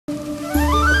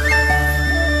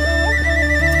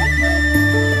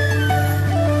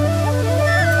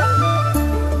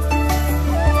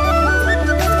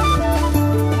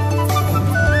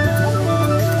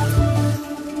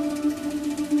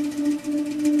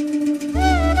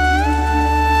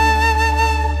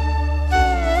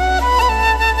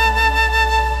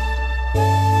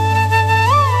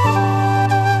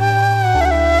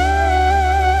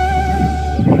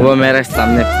वो मेरे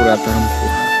सामने पूरा धर्मपुर,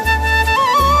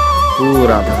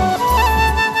 पूरा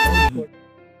Dharampur.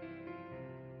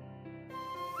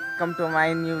 Welcome to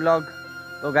my new vlog.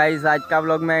 तो गाइस आज का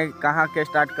व्लॉग मैं कहाँ के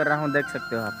स्टार्ट कर रहा हूँ देख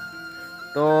सकते हो आप।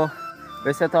 तो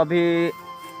वैसे तो अभी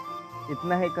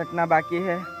इतना ही कटना बाकी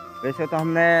है। वैसे तो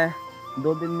हमने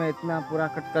 2 दिन में इतना पूरा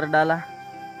कट कर डाला।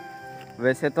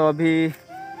 वैसे तो अभी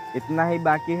इतना ही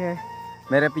बाकी है,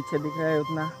 मेरे पीछे दिख रहा है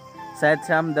उतना। शायद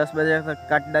शाम 10 बजे तक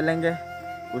कट डालेंगे,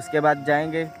 उसके बाद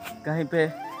जाएंगे कहीं पे।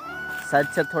 शायद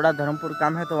से थोड़ा धर्मपुर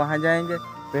काम है तो वहाँ जाएंगे।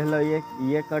 पहले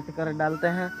ये कट कर डालते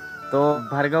हैं। तो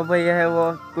भार्गव भैया है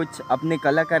वो कुछ अपनी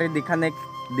कलाकारी दिखा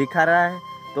रहा है,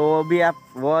 तो वो भी आप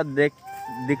वो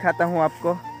दिखाता हूँ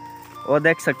आपको, वो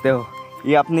देख सकते हो।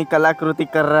 ये अपनी कलाकृति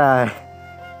कर रहा है।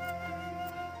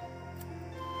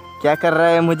 क्या कर रहा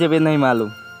है मुझे भी नहीं मालूम।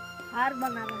 हार बना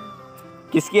रहा है।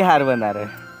 किसकी हार बना रहे?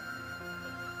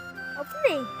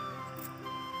 अपनी।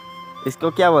 इसको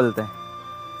क्या बोलते हैं?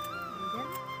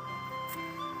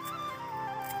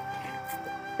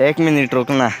 1 मिनट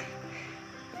रुकना,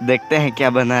 देखते हैं क्या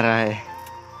बना रहा है।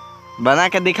 बना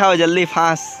के दिखाओ जल्दी,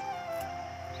 फांस।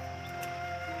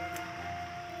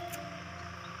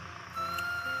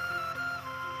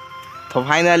 तो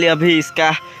फाइनली अभी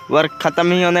इसका वर्क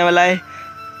खत्म ही होने वाला है।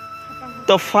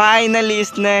 तो फाइनली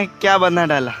इसने क्या बना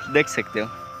डाला देख सकते हो।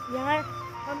 यार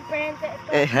हम पहनते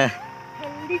तो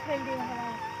ठंडी ठंडी हवा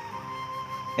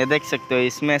है। ये देख सकते हो,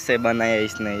 इसमें से बनाया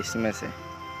इसने, इसमें से।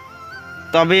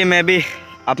 तो अभी मैं भी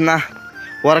अपना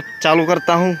वर्क चालू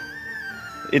करता हूँ,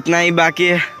 इतना ही बाकी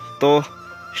है तो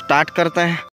स्टार्ट करते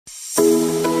हैं।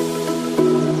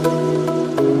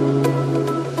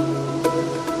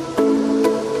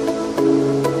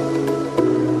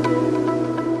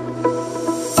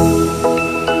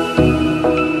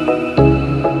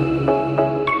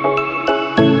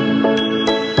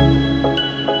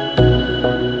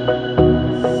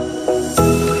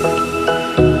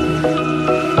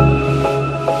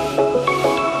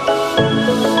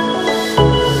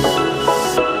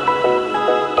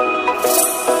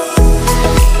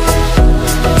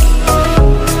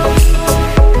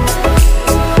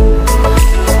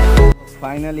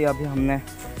 फाइनली अभी हमने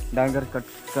डांगर कट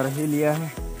कर ही लिया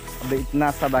है। अभी इतना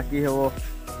सा बाकी है, वो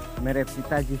मेरे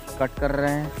पिताजी कट कर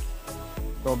रहे हैं।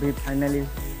 तो अभी फाइनली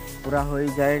पूरा हो ही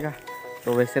जाएगा।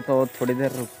 तो वैसे तो थोड़ी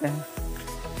देर रुकते हैं,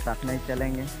 साथ में ही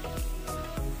चलेंगे।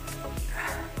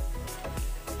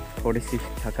 थोड़ी सी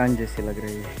थकान जैसी लग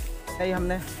रही है।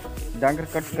 हमने डांगर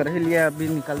कट कर ही लिया, अभी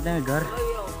निकलते हैं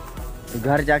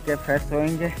घर जाके फ्रेश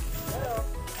होएंगे,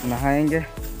 नहाएंगे,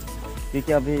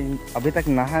 क्योंकि अभी तक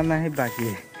नहाना ही बाकी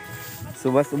है।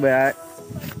 सुबह सुबह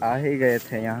आ ही गए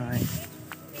थे यहाँ।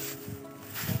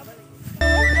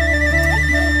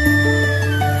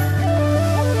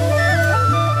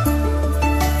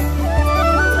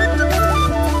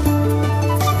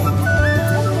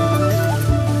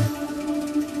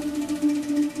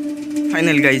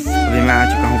 फाइनल गाइस अभी मैं आ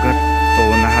चुका हूँ घर।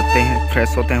 तो नहाते हैं,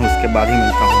 फ्रेश होते हैं, उसके बाद ही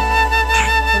मिलता हूँ।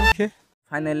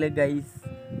 फाइनली गाइस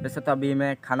वैसे तो अभी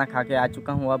मैं खाना खा के आ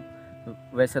चुका हूँ। अब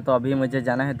वैसे तो अभी मुझे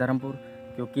जाना है धर्मपुर,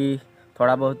 क्योंकि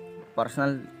थोड़ा बहुत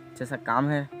पर्सनल जैसा काम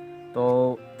है। तो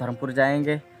धर्मपुर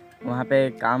जाएंगे, वहाँ पे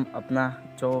काम अपना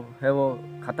जो है वो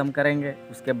ख़त्म करेंगे।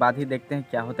 उसके बाद ही देखते हैं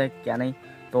क्या होता है क्या नहीं।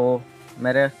 तो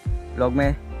मेरे व्लॉग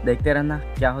में देखते रहना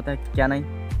क्या होता है क्या नहीं।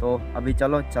 तो अभी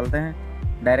चलो चलते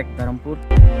हैं डायरेक्ट धर्मपुर।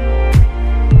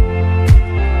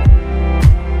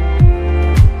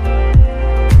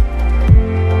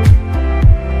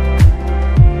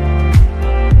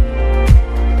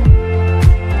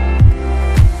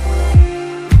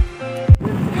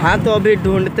 हाँ तो अभी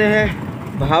ढूंढते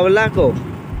हैं भावला को।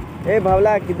 ए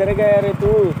भावला किधर गया रे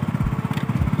तू?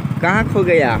 कहाँ खो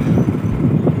गया?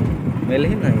 मिल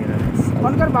ही नहीं रहा।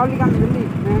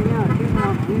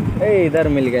 ए इधर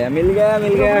मिल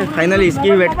गया। फाइनली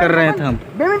इसकी वेट कर रहे थे हम।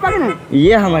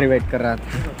 ये हमारी वेट कर रहा था।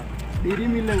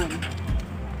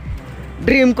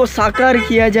 ड्रीम को साकार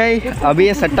किया जाए। अभी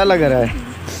ये सट्टा लग रहा है।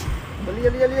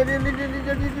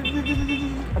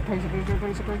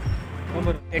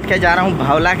 बैठ के जा रहा हूँ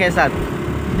भावला के साथ।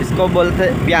 इसको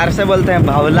प्यार से बोलते हैं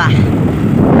भावला।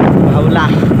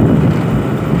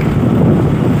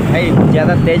 भाई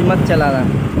ज़्यादा तेज मत चलाना,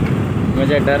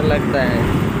 मुझे डर लगता है।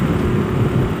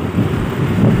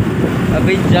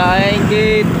 अभी जाएंगे,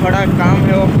 थोड़ा काम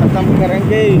है वो ख़त्म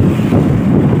करेंगे।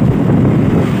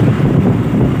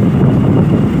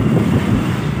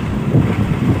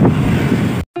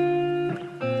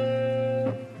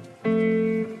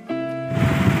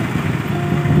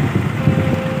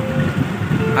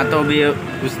 हाँ तो अभी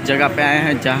उस जगह पे आए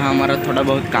हैं जहाँ हमारा थोड़ा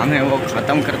बहुत काम है वो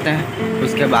ख़त्म करते हैं,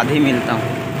 उसके बाद ही मिलता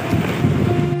हूँ।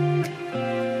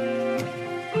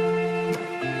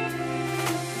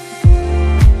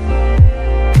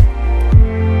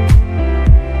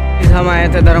 हम आए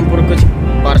थे धर्मपुर कुछ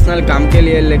पर्सनल काम के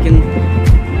लिए, लेकिन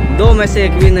 2 में से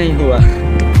एक भी नहीं हुआ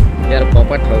यार,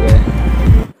 पोपट हो गए।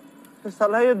 तो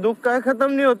साला ये दुख का खत्म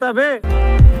नहीं होता बे।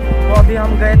 तो अभी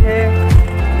हम गए थे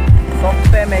शॉप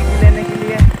पे मैगी लेने के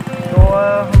लिए, तो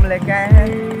हम लेके आए हैं।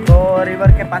 तो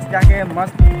रिवर के पास जाके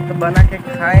मस्त बना के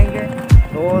खाएंगे,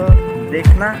 तो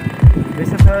देखना।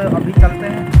 वैसे तो अभी चलते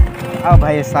हैं। अब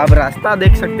भाई साहब रास्ता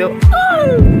देख सकते हो,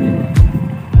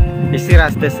 इसी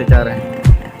रास्ते से जा रहे हैं।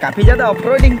 काफ़ी ज़्यादा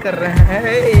ऑफ-रोडिंग कर रहे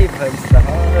हैं भाई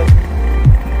साहब,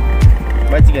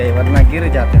 बच गए वरना गिर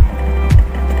जाते हैं।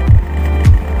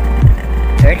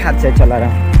 एक हाथ से चला रहा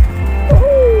हूँ।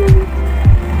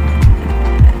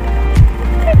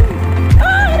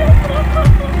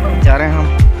 जा रहे हैं हम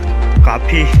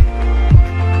काफी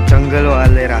जंगल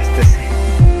वाले रास्ते से।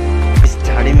 इस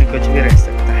झाड़ी में कुछ भी रह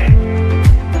सकता है।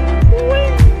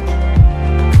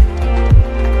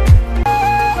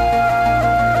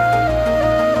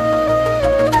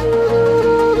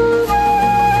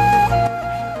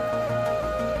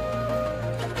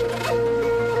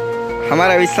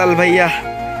 हमारा विशाल भैया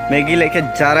मैगी लेके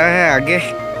जा रहा है आगे।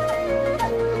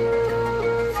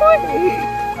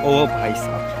 ओ भाई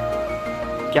साहब,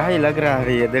 क्या ही लग रहा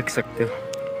है, ये देख सकते हो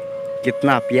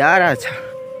कितना प्यारा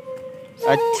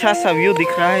अच्छा सा व्यू दिख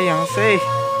रहा है यहाँ से।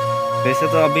 वैसे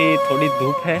तो अभी थोड़ी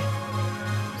धूप है,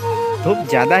 धूप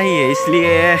ज़्यादा ही है,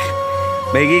 इसलिए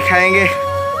मैगी खाएंगे,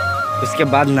 उसके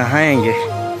बाद नहाएंगे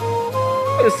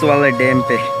उस वाले डैम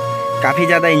पे। काफ़ी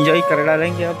ज़्यादा एंजॉय कर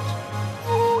डालेंगे। अब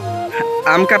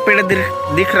आम का पेड़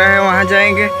दिख रहा है, वहाँ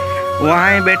जाएंगे।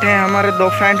 वहाँ ही बैठे हैं हमारे 2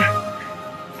 फ्रेंड,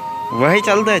 वही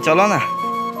चलते हैं, चलो ना।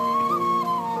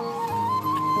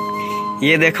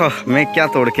 ये देखो मैं क्या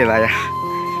तोड़ के लाया।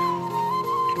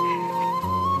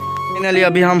 फाइनली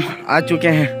अभी हम आ चुके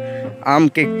हैं आम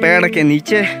के पेड़ के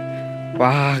नीचे।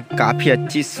 वाह, काफ़ी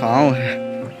अच्छी छाँव है,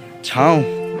 छाँव।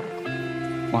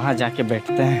 वहाँ जाके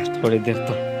बैठते हैं थोड़ी देर,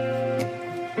 तो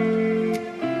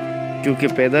क्योंकि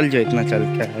पैदल जो इतना चल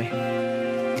के आए।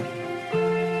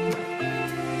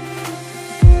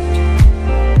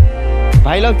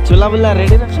 भाई लोग चूल्हा बुल्ला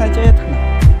रेडी रखना चाहिए था ना,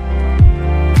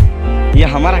 ये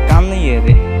हमारा काम नहीं है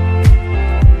रे।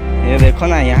 ये देखो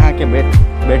ना, यहाँ के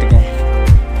बैठ गए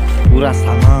पूरा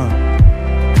सामान।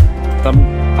 तब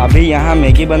अभी यहाँ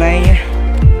मैगी बनाएंगे।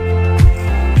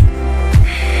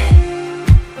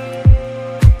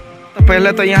 तो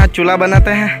पहले तो यहाँ चूल्हा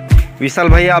बनाते हैं। विशाल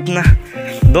भैया अपना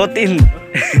 2-3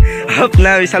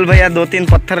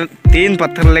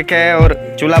 पत्थर लेके आए और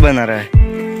चूल्हा बना रहा है।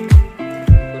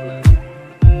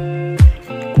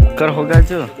 कुकर होगा,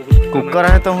 जो कुकर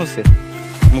है तो उससे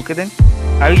मुके दिन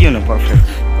आ गई ना, परफेक्ट।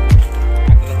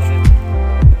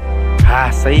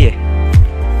 हाँ सही है,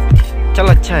 चल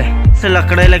अच्छा है। से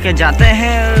लकड़े लेके जाते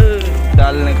हैं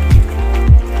डालने की।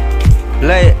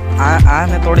 ले आ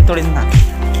मैं थोड़ी ना,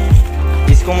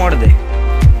 इसको मोड़ दे।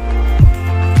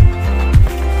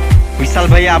 विशाल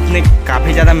भैया आपने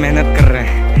काफी ज्यादा मेहनत कर रहे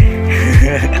हैं।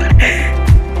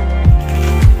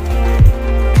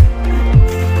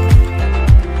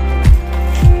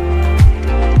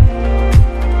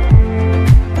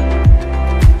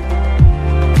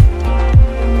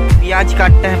 प्याज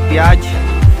काटते हैं,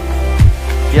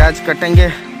 प्याज कटेंगे,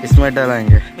 इसमें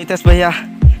डालेंगे। मितेश भैया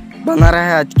बना रहा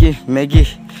है आज की मैगी,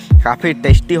 काफ़ी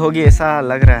टेस्टी होगी ऐसा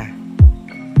लग रहा है।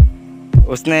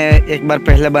 उसने एक बार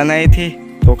पहले बनाई थी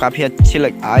तो काफ़ी अच्छी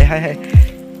आया है।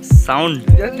 Sound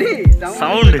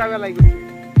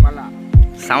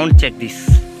check this.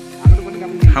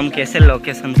 हम कैसे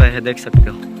लोकेशन पे है देख सकते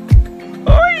हो।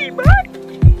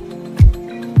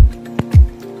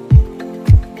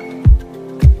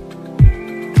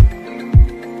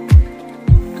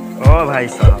 ओ भाई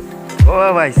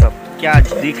साहब, क्या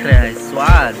दिख रहा है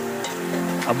स्वाद।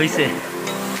 अभी से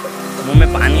मुंह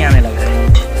में पानी आने लगा है।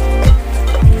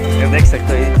 ये देख सकते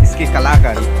हो इसकी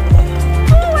कलाकारी।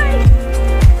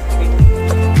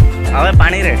 अबे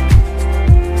पानी रे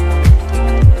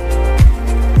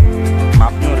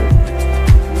मापनू रे।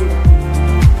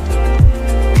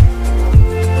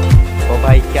 ओ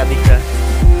भाई क्या दिख रहा है।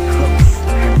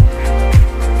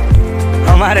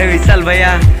 हमारे विशाल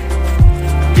भैया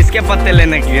किसके पत्ते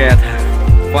लेने गया था,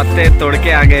 पत्ते तोड़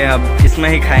के आ गए। अब इसमें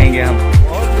ही खाएंगे हम।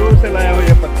 बहुत दूर से लाया हुआ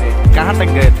ये पत्ते। कहाँ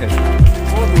तक गए थे?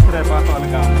 वो दूसरे पास वाले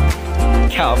गाँव।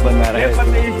 क्या बना रहे ये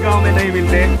पत्ते इस गांव में नहीं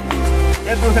मिलते,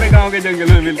 ये दूसरे गांव के जंगल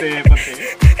में मिलते हैं पत्ते।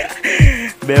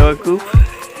 बेवकूफ।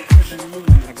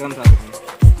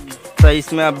 तो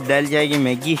इसमें अब डाल जाएगी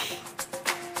मैगी,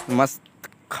 मस्त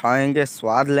खाएंगे,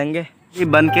 स्वाद लेंगे। ये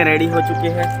बन के रेडी हो चुकी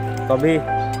है, तो अभी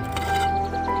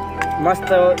मस्त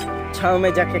छाँव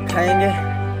में जाके खाएंगे।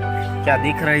 क्या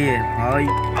दिख रही है भाई,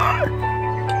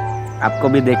 आपको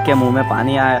भी देख के मुंह में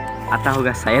पानी आता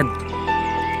होगा शायद।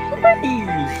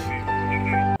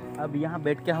 अब यहाँ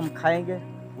बैठ के हम खाएंगे,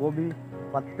 वो भी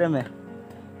पत्ते में।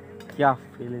 क्या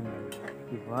फीलिंग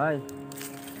है भाई,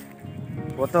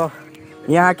 वो तो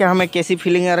यहाँ के हमें कैसी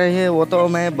फीलिंग आ रही है वो तो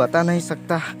मैं बता नहीं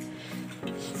सकता।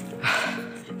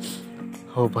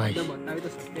 हो भाई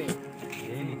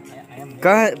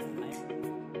कहाँ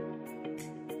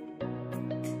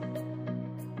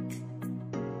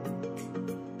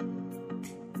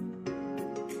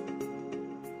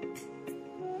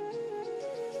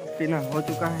पीना हो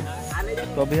चुका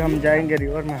है, तो अभी हम जाएंगे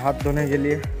रिवर में हाथ धोने के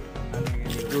लिए,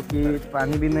 क्योंकि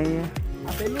पानी भी नहीं है।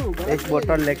 एक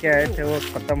बोतल लेके आए थे वो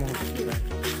ख़त्म हो चुका है,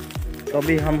 तो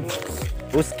अभी हम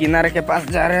उस किनारे के पास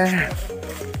जा रहे हैं।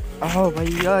 आओ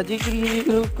भैया जिगरी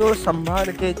को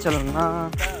संभाल के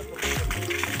चलना।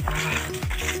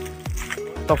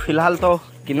 तो फिलहाल तो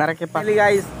किनारे के पास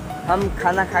गाइस हम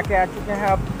खाना खा के आ चुके हैं।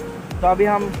 अब तो अभी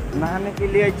हम नहाने के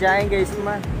लिए जाएंगे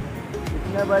इसमें,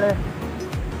 इतने बड़े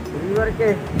रिवर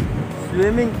के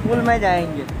स्विमिंग पूल में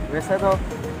जाएंगे। वैसे तो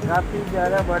काफ़ी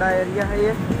ज़्यादा बड़ा एरिया है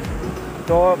ये,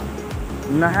 तो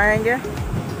नहाएंगे।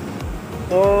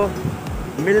 तो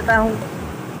मिलता हूँ।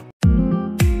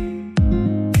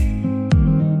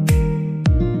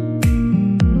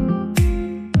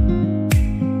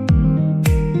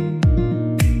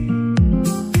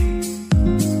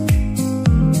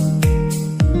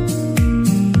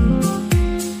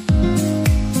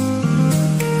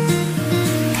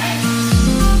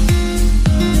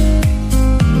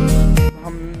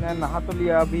 नहा तो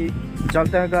लिया, अभी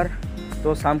चलते हैं घर।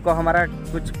 तो शाम को हमारा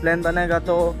कुछ प्लान बनेगा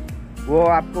तो वो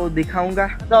आपको दिखाऊंगा।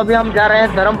 तो अभी हम जा रहे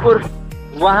हैं धर्मपुर,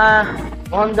 वहाँ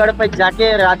मोहनगढ़ पे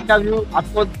जाके रात का व्यू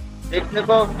आपको देखने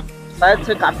को शायद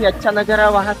से काफ़ी अच्छा नज़ारा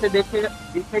वहाँ से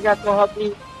दिखेगा। तो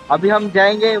अभी हम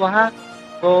जाएंगे वहाँ,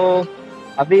 तो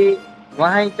अभी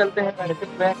वहाँ ही चलते हैं।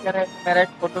 मेरा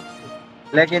एक फोटो,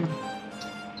 लेकिन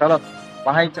चलो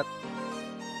वहाँ ही चल।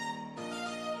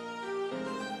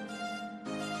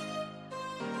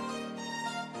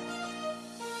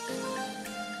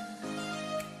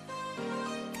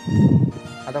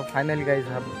 तो फाइनली गाइस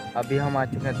अभी हम आ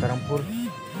चुके हैं धर्मपुर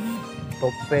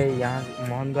टॉप पे, यहाँ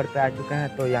मोहनगढ़ पे आ चुके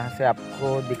हैं। तो यहाँ से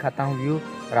आपको दिखाता हूँ व्यू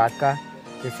रात का,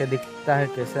 कैसे दिखता है,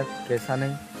 कैसा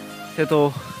नहीं। से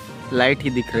तो लाइट ही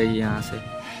दिख रही है यहाँ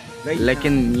से,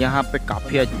 लेकिन यहाँ पे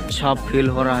काफ़ी अच्छा फील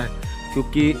हो रहा है,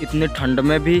 क्योंकि इतनी ठंड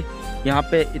में भी यहाँ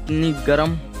पे इतनी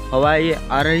गर्म हवा ये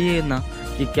आ रही है ना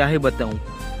कि क्या ही बताऊँ।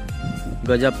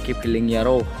 गजब की फीलिंग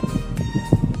यारो,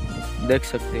 देख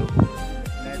सकते हो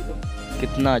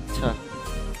कितना अच्छा।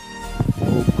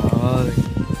 ओ भाई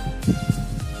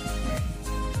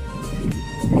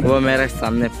वो मेरे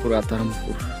सामने पूरा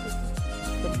धर्मपुर।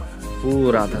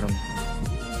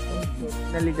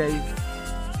 चलिए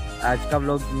गाइस आज का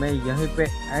व्लॉग मैं यहीं पे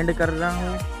एंड कर रहा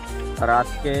हूँ। रात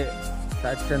के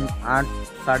 8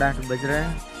 साढ़े 8 बज रहे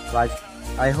हैं। तो आज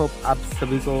आई होप आप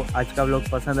सभी को आज का व्लॉग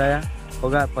पसंद आया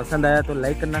होगा। पसंद आया तो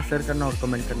लाइक करना, शेयर करना और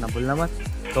कमेंट करना भूलना मत।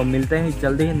 तो मिलते हैं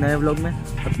जल्दी ही नए व्लॉग में,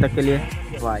 तब तक के लिए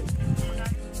बाय।